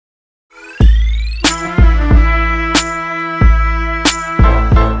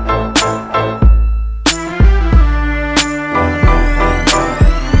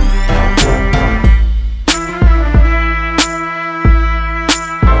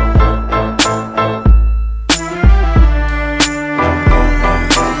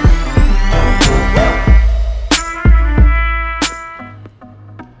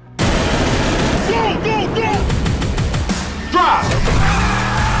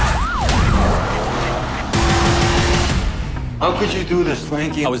How could you do this,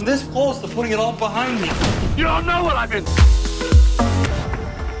 Frankie? I was this close to putting it all behind me. You don't know what I've been...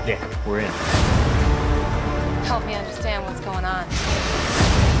 Yeah, we're in. Help me understand what's going on.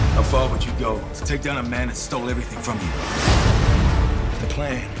 How far would you go to take down a man that stole everything from you? The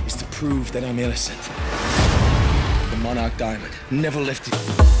plan is to prove that I'm innocent. The Monarch Diamond never lifted.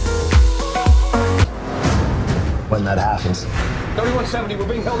 When that happens, 3170, we're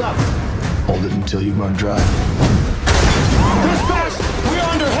being held up. hold it until you run dry. Dispatch! We're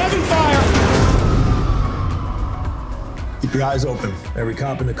under heavy fire! Keep your eyes open. Every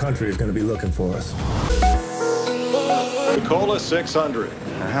cop in the country is going to be looking for us. Cola 600.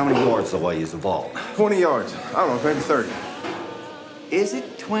 How many yards away is the vault? 20 yards. I don't know, maybe 30. Is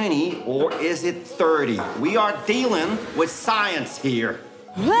it 20 or is it 30? We are dealing with science here.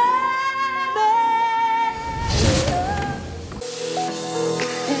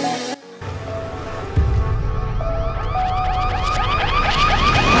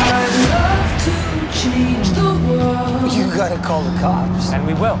 You gotta call the cops. And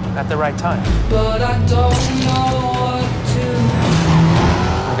we will, at the right time. But I don't know what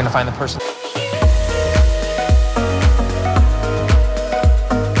to. We're gonna find the person.